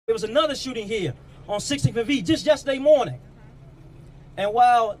There was another shooting here on 16th and V just yesterday morning. And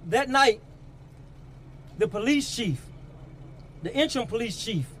while that night, the police chief, the interim police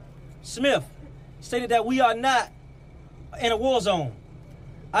chief, Smith, stated that we are not in a war zone.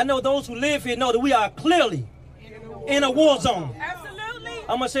 I know those who live here know that we are clearly in a war zone. Absolutely.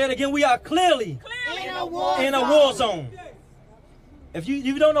 I'm going to say it again. We are clearly in a war zone. If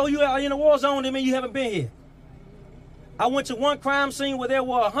you don't know you are in a war zone, that means you haven't been here. I went to one crime scene where there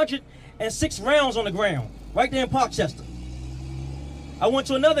were 106 rounds on the ground, right there in Parkchester. I went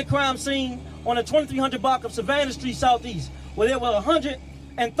to another crime scene on the 2300 block of Savannah Street Southeast, where there were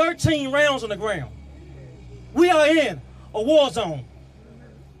 113 rounds on the ground. We are in a war zone.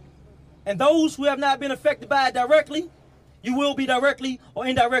 And those who have not been affected by it directly, you will be directly or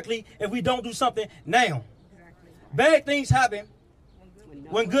indirectly if we don't do something now. Bad things happen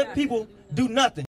when good people do nothing.